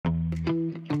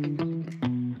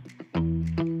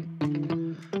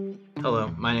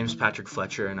Hello, my name is Patrick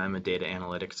Fletcher, and I'm a data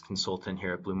analytics consultant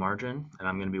here at Blue Margin, and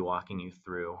I'm going to be walking you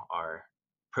through our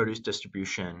produce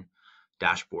distribution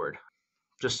dashboard.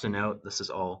 Just to note, this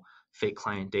is all fake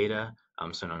client data,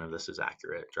 so none of this is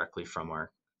accurate directly from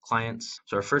our clients.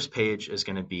 So our first page is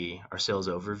going to be our sales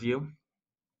overview.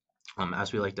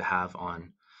 As we like to have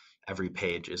on every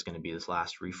page is going to be this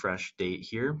last refresh date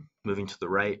here. Moving to the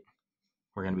right,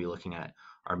 we're going to be looking at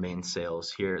our main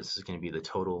sales here. This is going to be the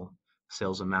total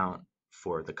sales amount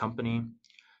for the company,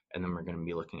 and then we're going to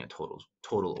be looking at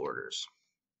total orders.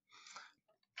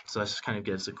 So that just kind of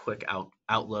gives a quick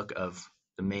outlook of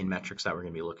the main metrics that we're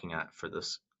going to be looking at for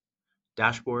this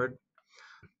dashboard.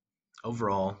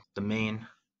 Overall, the main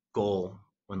goal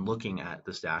when looking at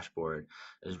this dashboard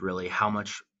is really how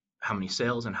many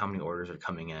sales and how many orders are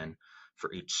coming in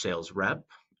for each sales rep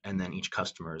and then each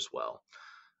customer as well.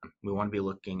 We want to be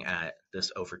looking at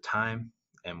this over time,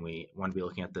 and we want to be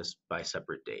looking at this by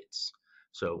separate dates.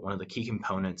 So one of the key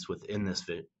components within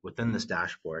this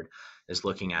dashboard is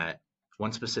looking at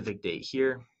one specific date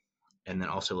here, and then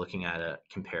also looking at a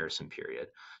comparison period.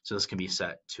 So this can be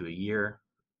set to a year,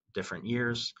 different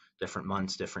years, different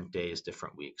months, different days,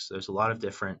 different weeks. There's a lot of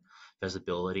different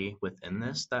visibility within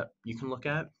this that you can look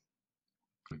at.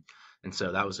 And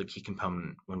so that was a key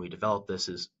component when we developed this,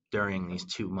 is during these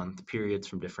 2-month periods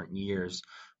from different years,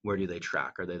 where do they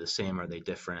track? Are they the same? Are they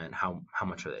different? How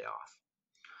much are they off?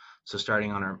 So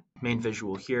starting on our main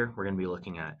visual here, we're going to be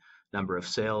looking at number of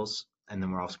sales, and then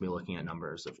we're also going to be looking at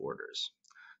numbers of orders.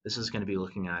 This is going to be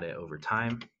looking at it over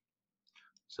time.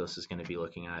 So this is going to be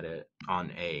looking at it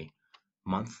on a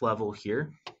month level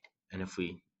here. And if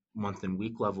we month and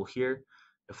week level here,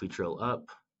 if we drill up,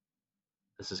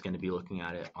 this is going to be looking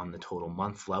at it on the total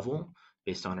month level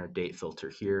based on our date filter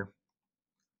here.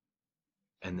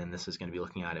 And then this is going to be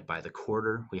looking at it by the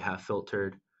quarter we have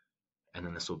filtered. And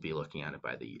then this will be looking at it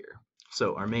by the year.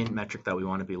 So our main metric that we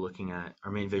want to be looking at,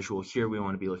 our main visual here, we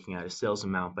want to be looking at a sales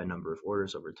amount by number of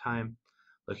orders over time.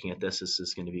 Looking at this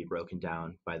is going to be broken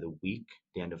down by the week,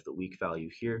 the end of the week value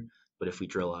here. But if we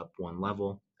drill up one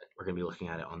level, we're going to be looking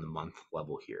at it on the month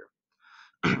level here.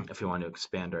 If we want to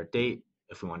expand our date,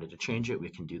 if we wanted to change it, we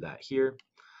can do that here.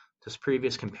 This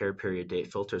previous compare period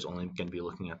date filter is only going to be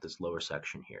looking at this lower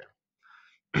section here.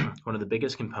 One of the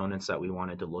biggest components that we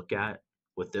wanted to look at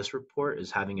with this report is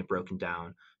having it broken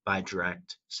down by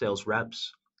direct sales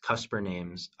reps, customer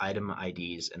names, item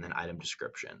IDs, and then item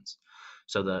descriptions.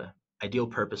 So the ideal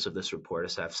purpose of this report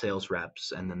is to have sales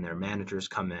reps and then their managers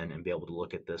come in and be able to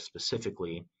look at this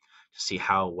specifically to see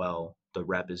how well the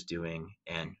rep is doing,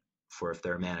 and for if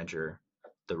they're a manager,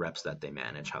 the reps that they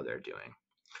manage, how they're doing.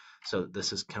 So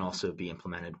this can also be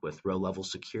implemented with row level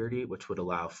security, which would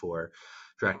allow for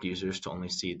direct users to only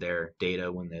see their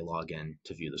data when they log in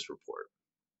to view this report.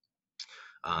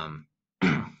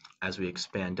 As we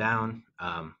expand down,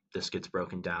 this gets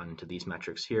broken down into these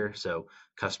metrics here. So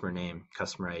customer name,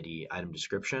 customer ID, item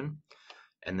description,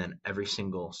 and then every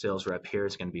single sales rep here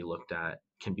is going to be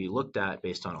can be looked at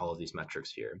based on all of these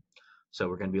metrics here. So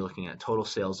we're going to be looking at total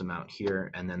sales amount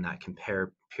here, and then that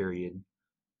compare period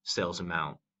sales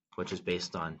amount, which is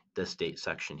based on this date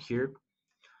section here.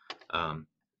 And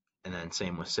then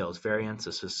same with sales variance.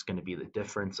 This is going to be the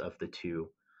difference of the two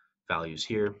values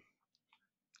here.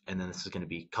 And then this is going to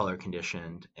be color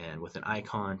conditioned and with an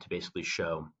icon to basically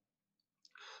show,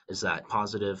 is that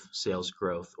positive sales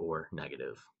growth or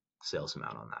negative sales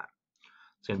amount on that.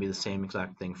 It's going to be the same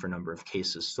exact thing for number of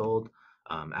cases sold.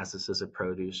 As this is a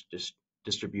produce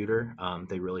distributor,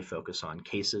 they really focus on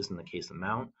cases and the case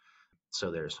amount.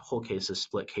 So there's whole cases,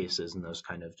 split cases, and those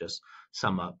kind of just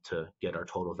sum up to get our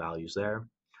total values there.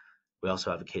 We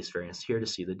also have a case variance here to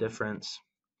see the difference.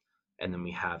 And then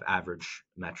we have average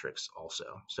metrics also.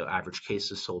 So average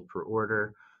cases sold per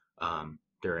order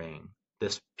during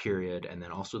this period, and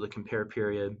then also the compare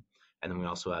period. And then we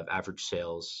also have average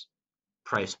sales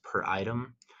price per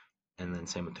item, and then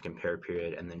same with the compare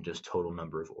period, and then just total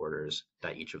number of orders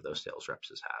that each of those sales reps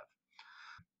have.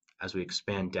 As we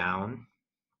expand down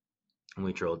and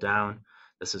we drill down,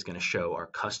 this is going to show our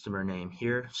customer name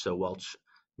here. So Welch,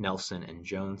 Nelson, and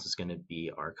Jones is going to be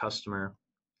our customer.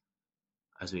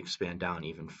 As we expand down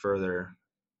even further,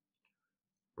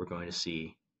 we're going to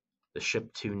see the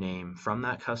ship to name from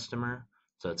that customer.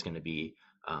 So it's going to be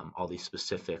all these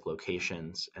specific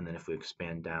locations. And then if we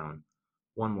expand down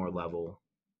one more level,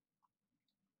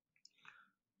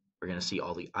 we're going to see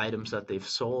all the items that they've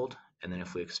sold. And then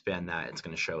if we expand that, it's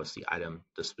going to show us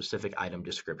the specific item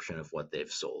description of what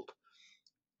they've sold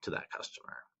to that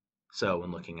customer. So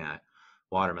when looking at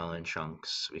watermelon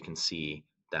chunks, we can see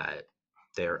that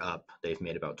they're up. They've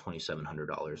made about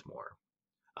 $2,700 more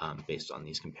based on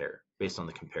the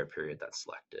compare period that's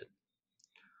selected.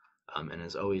 And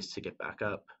as always, to get back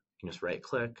up, you can just right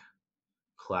click,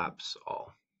 collapse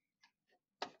all.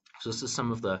 So this is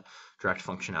some of the direct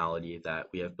functionality that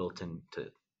we have built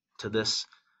into this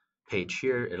page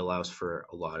here. It allows for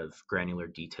a lot of granular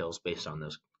details based on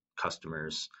those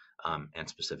customers and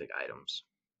specific items.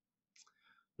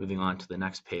 Moving on to the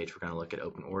next page, we're going to look at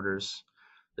open orders.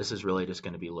 This is really just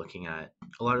going to be looking at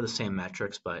a lot of the same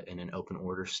metrics, but in an open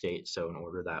order state. So an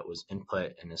order that was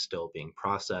input and is still being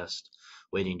processed,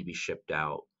 waiting to be shipped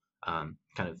out, kind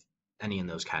of any in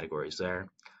those categories there.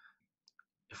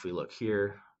 If we look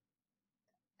here,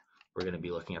 we're going to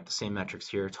be looking at the same metrics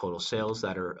here, total sales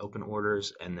that are open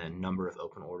orders, and then number of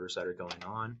open orders that are going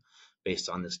on based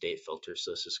on this date filter.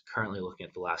 So this is currently looking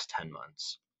at the last 10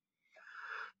 months.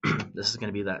 This is going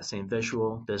to be that same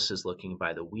visual. This is looking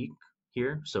by the week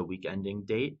here, so week ending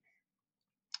date.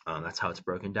 That's how it's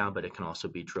broken down, but it can also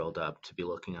be drilled up to be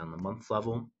looking on the month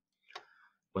level.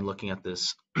 When looking at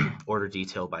this order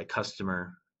detail by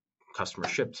customer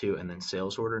shipped to, and then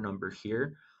sales order number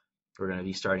here, we're going to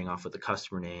be starting off with the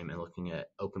customer name and looking at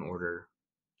open order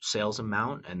sales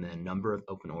amount and then number of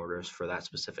open orders for that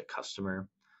specific customer.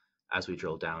 As we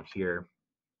drill down here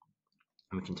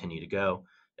and we continue to go,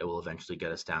 it will eventually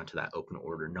get us down to that open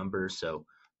order number. So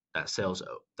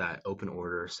that open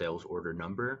order sales order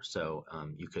number. So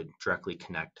you could directly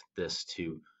connect this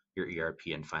to your ERP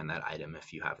and find that item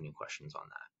if you have any questions on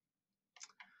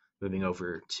that. Moving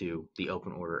over to the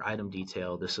open order item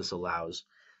detail, this just allows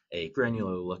a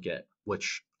granular look at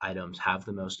which items have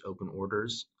the most open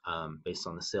orders based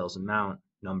on the sales amount,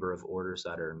 number of orders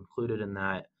that are included in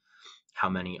that, how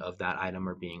many of that item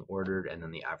are being ordered, and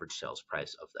then the average sales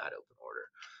price of that open order.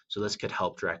 So this could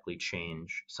help directly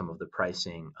change some of the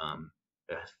pricing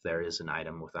if there is an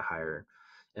item with a higher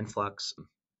influx.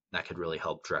 That could really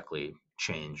help directly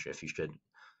change if you should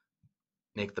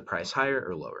make the price higher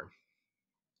or lower.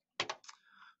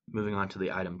 Moving on to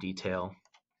the item detail.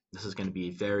 This is going to be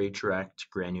a very direct,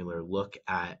 granular look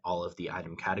at all of the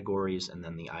item categories and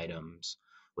then the items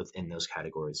within those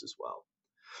categories as well.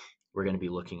 We're going to be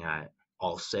looking at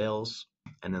all sales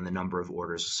and then the number of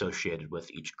orders associated with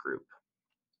each group.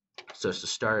 So to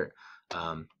start,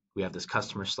 we have this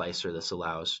customer slicer. This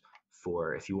allows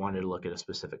for, if you wanted to look at a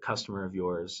specific customer of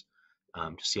yours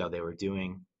to see how they were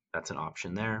doing, that's an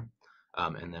option there.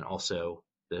 And then also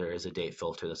there is a date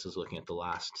filter. This is looking at the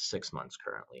last 6 months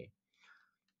currently.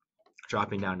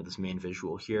 Dropping down to this main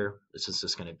visual here, this is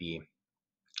just going to be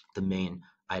the main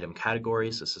item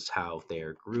categories. This is how they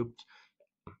are grouped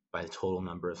by the total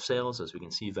number of sales. As we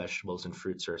can see, vegetables and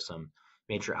fruits are some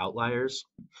major outliers,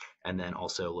 and then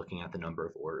also looking at the number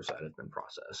of orders that have been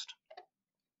processed.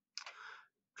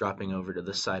 Dropping over to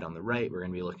this side on the right, we're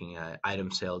going to be looking at item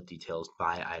sale details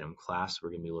by item class.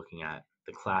 We're going to be looking at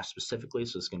the class specifically,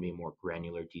 so it's going to be more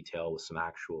granular detail with some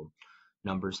actual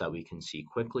numbers that we can see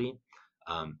quickly.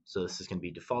 So this is going to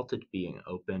be defaulted to being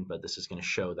open, but this is going to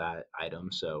show that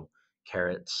item. So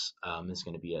carrots is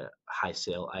going to be a high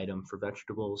sale item for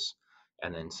vegetables,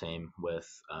 and then same with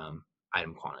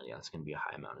item quantity. That's going to be a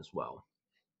high amount as well.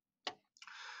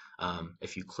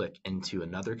 If you click into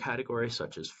another category,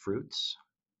 such as fruits,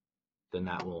 then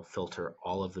that will filter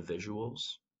all of the visuals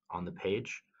on the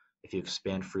page. If you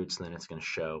expand fruits, then it's going to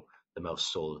show the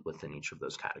most sold within each of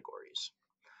those categories.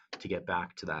 To get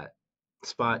back to that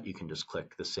spot, you can just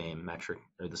click the same metric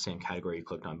or the same category you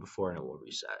clicked on before and it will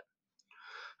reset.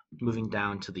 Moving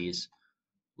down to these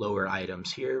lower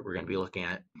items here, we're going to be looking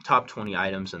at top 20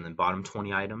 items and then bottom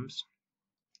 20 items,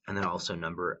 and then also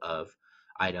number of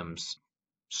items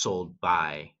sold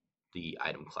by the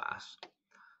item class.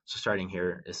 So starting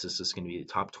here, this is just going to be the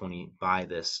top 20 by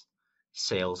this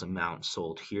sales amount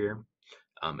sold here.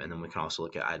 And then we can also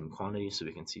look at item quantity. So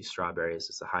we can see strawberries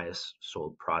is the highest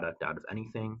sold product out of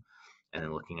anything. And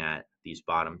then looking at these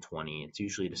bottom 20, it's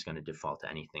usually just going to default to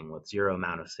anything with 0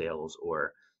 amount of sales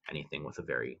or anything with a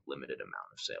very limited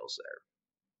amount of sales there.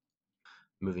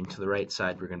 Moving to the right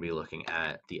side, we're going to be looking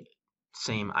at the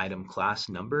same item class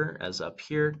number as up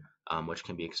here, which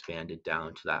can be expanded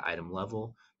down to that item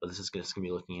level. But this is just going to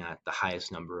be looking at the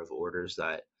highest number of orders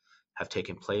that have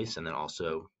taken place and then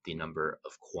also the number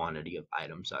of quantity of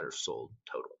items that are sold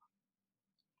total.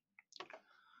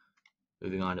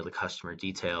 Moving on to the customer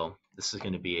detail, this is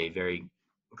going to be a very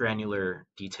granular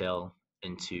detail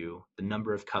into the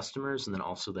number of customers and then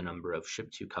also the number of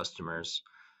shipped to customers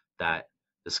that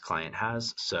this client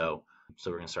has. So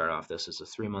we're going to start off, this is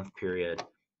a 3-month period.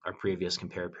 Our previous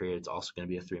compare period is also going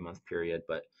to be a 3-month period,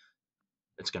 but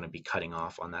it's going to be cutting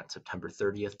off on that September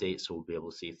 30th date. So we'll be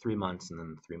able to see 3 months and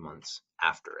then 3 months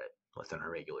after it within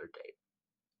our regular date.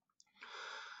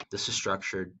 This is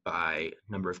structured by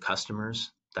number of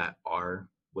customers that are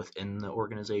within the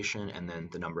organization and then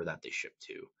the number that they ship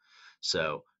to.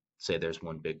 So say there's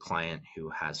one big client who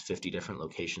has 50 different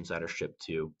locations that are shipped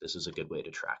to. This is a good way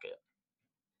to track it.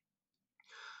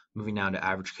 Moving down to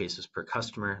average cases per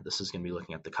customer, this is going to be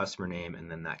looking at the customer name and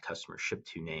then that customer shipped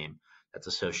to name that's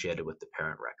associated with the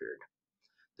parent record.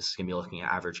 This is going to be looking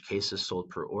at average cases sold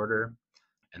per order,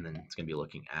 and then it's going to be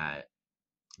looking at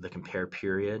the compare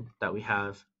period that we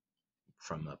have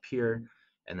from up here,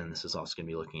 and then this is also going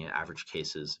to be looking at average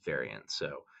cases variance.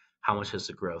 So how much has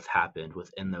the growth happened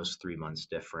within those 3 months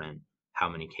different? How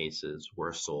many cases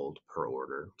were sold per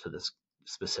order to this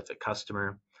specific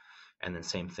customer? And then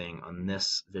same thing on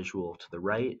this visual to the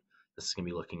right. This is going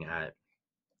to be looking at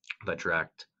the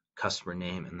direct customer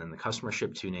name and then the customer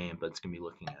shipped to name, but it's going to be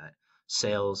looking at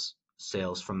sales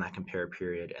from that compare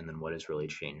period, and then what has really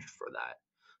changed for that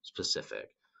specific.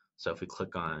 So if we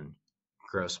click on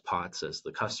gross pots as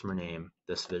the customer name,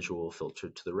 this visual will filter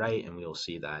to the right, and we will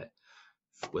see that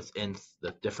within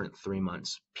the different 3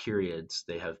 months periods,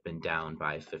 they have been down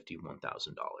by $51,000.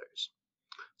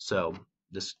 So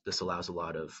this allows a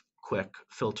lot of quick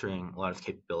filtering, a lot of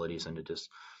capabilities into just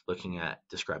looking at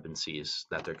discrepancies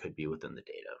that there could be within the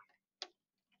data.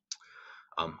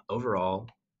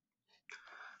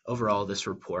 Overall, this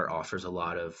report offers a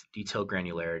lot of detailed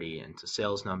granularity into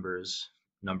sales numbers,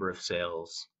 number of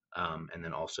sales, and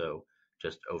then also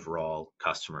just overall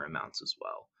customer amounts as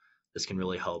well. This can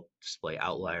really help display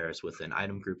outliers within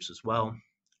item groups as well,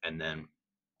 and then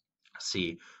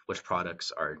see which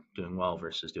products are doing well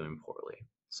versus doing poorly.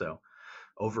 So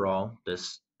overall,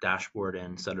 this dashboard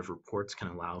and set of reports can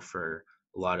allow for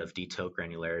a lot of detailed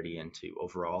granularity into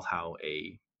overall how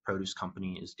a produce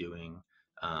company is doing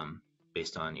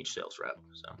based on each sales rep.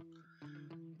 So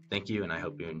thank you, and I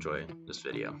hope you enjoy this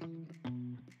video.